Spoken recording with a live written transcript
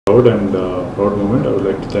Proud and proud moment. I would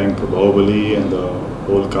like to thank Bahubali and the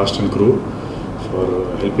whole cast and crew for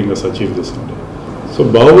helping us achieve this. So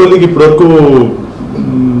Bahubali ki ippuraku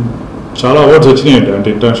చాలా awards వచ్చినాయండి. అంటే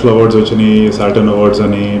international awards వచ్చినాయి, Saturn awards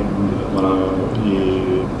అని, మన ఈ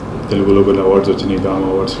తెలుగులో కొన్ని awards వచ్చినాయి, గామ్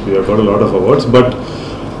awards, we have got a lot of awards. But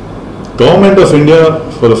government of India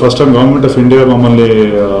for the first time government of India మమ్మల్ని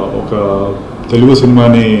ఒక తెలుగు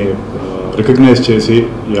సినిమాని రికగ్నైజ్ చేసి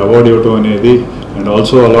ఈ అవార్డు ఇవ్వటం అనేది, and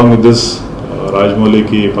also along with this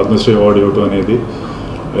రాజమౌళికి Padmashri award ఇవ్వటం అనేది,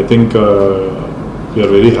 I think we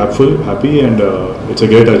are very happy and it's a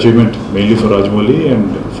great achievement mainly for Rajamouli and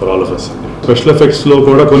for all of us. Special effects lo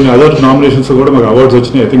kuda konni other nominations lo kuda maku awards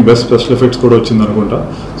vachinayi. I think best special effects kuda vachindi anukunta.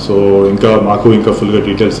 So inka maaku inka full ga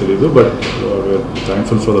details teliyadu, but we are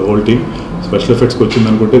thankful for the whole team. Special effects ku vachindi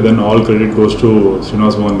anukunte then all credit goes to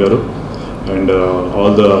Srinivas Mohan garu and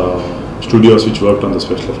all the studios which worked on the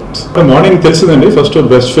special effects. Morning తెలిసిందండి first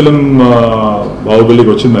best film బాహుబలికి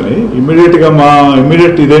వచ్చిందని.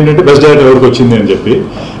 Immediate ఇదేంటంటే best director ఎవరికి వచ్చింది అని చెప్పి,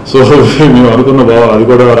 so మేము అనుకున్న అది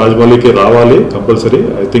కూడా రాజమౌళికి రావాలి compulsory.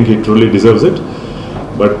 I think he truly deserves it.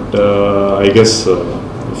 But I guess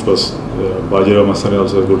of course Bajirao Mastani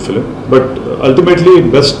also good film. But ultimately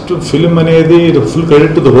best film అనేది full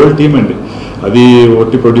credit to the whole team అండి. అది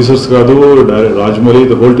ఒట్టి ప్రొడ్యూసర్స్ కాదు, Rajamouli,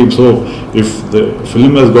 the whole team. So if the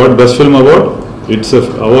film Hess got best film award, it's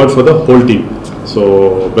award for the whole team. So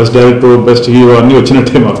best director, best hero అన్నీ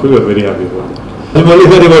వచ్చినట్టే మాకు. We are very happy. Rajamouli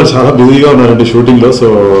గారు వాళ్ళు చాలా బిజీగా ఉన్నారండి షూటింగ్లో. సో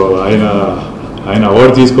ఆయన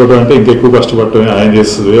అవార్డు తీసుకోవడం అంటే ఇంకెక్కువ కష్టపడటమే. ఆయన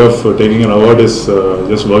చేసే way of taking an award is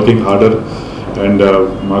just working harder. And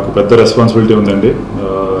మాకు పెద్ద రెస్పాన్సిబిలిటీ ఉందండి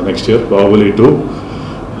నెక్స్ట్ ఇయర్ బాహుబలి 2.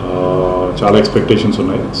 చాలా ఎక్స్పెక్టేషన్స్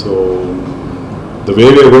ఉన్నాయి. So the way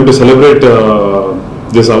we are going to celebrate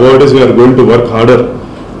this award is we are going to work harder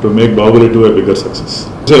to make Bahubali 2 a bigger success.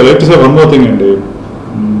 So I like to say one more thing అండి.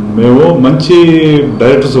 మేము మంచి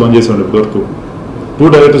directors పని చేసాం ఇప్పటివరకు.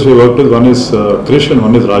 2 directors we worked with, one is Krish and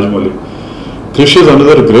one is Rajamouli. Krish is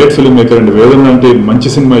another great film maker అండి. వేదన అంటే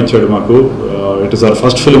మంచి సినిమా ఇచ్చాడు మాకు. It is our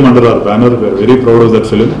first film under our banner. We are very proud of that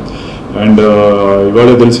film. And ఇవాళ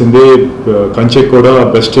తెలిసింది కంచెక్ కూడా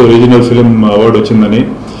best regional film award వచ్చిందని.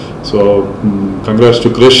 So congrats to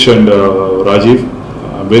Krish and Rajiv.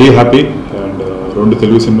 Very happy. And 2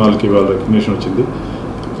 Telugu సినిమాలకి ఇవాళ రికగ్నిషన్ వచ్చింది.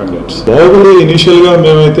 కంగ్రాట్స్. బాహుబలి ఇనీషియల్గా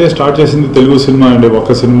మేమైతే స్టార్ట్ చేసింది తెలుగు సినిమా అండి.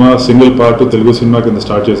 ఒక cinema single part Telugu cinema కింద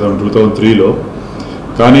స్టార్ట్ చేసాం 2003లో.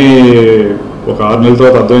 కానీ ఒక 6 నెలల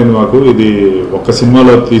తర్వాత అర్థమైంది మాకు ఇది ఒక్క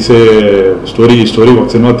సినిమాలో తీసే స్టోరీ ఒక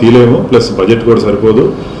సినిమా తీయలేము, ప్లస్ బడ్జెట్ కూడా సరిపోదు,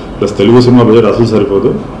 ప్లస్ తెలుగు సినిమా బడ్జెట్ అసలు సరిపోదు.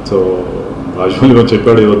 సో రాజమౌళి కొంచెం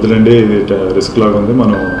చెప్పాడు, వద్దులండి ఇది రిస్క్ లాగా ఉంది,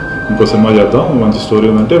 మనం ఇంకో సినిమా చేద్దాం, మంచి స్టోరీ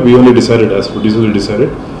ఉందంటే we only decided, as producer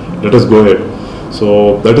decided, let us go ahead. So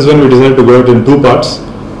that is when we decide to go out in 2 parts.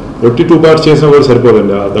 2 parts చేసినా కూడా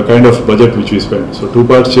సరిపోదండి the kind of budget which we spend. So 2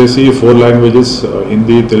 parts చేసి 4 languages,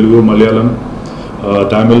 Hindi, Telugu, Malayalam,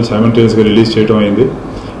 Tamil సైమల్టేనియస్గా release చేయడం అయింది.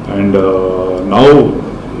 And now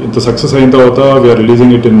ఇంత success అయిన తర్వాత we are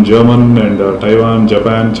releasing it in German and Taiwan,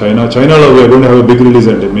 Japan, చైనాలో we are going to have a big release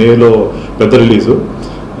అండి. మేలో పెద్ద release.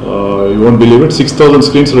 You won't believe it, 6,000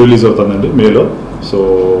 screens release అవుతుందండి మేలో. So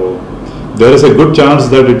there is a good chance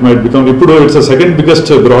that it might become, ఇప్పుడు it's the second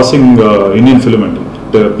biggest grossing Indian film అండి.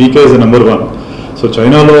 పీకే is number 1. So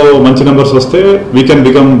చైనాలో మంచి numbers వస్తే we can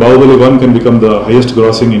become, Baahubali 1 can become the highest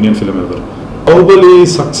grossing Indian film ever. Baahubali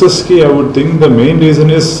సక్సెస్కి I would think the main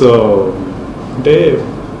reason is అంటే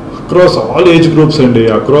across all age groups అండి,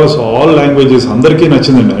 across all languages అందరికీ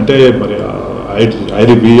నచ్చిందండి. అంటే మరి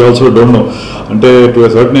వీ ఆల్సో డోంట్ నో, అంటే to a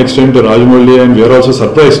certain extent Rajamouli and we are also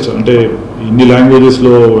surprised. అంటే ఇన్ని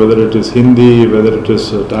లాంగ్వేజెస్లో, whether it is Hindi, whether it is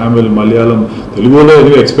Tamil, Malayalam, తెలుగులో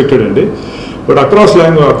ఇది ఎక్స్పెక్టెడ్ అండి. But across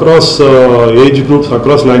age groups,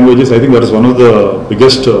 across languages, I think that is one of the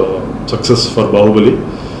biggest success for Baahubali.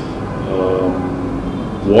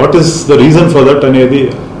 What is the reason for that అనేది,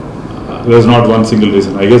 there is not one single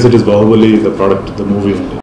reason. I guess it is Bahubali, the product, the movie.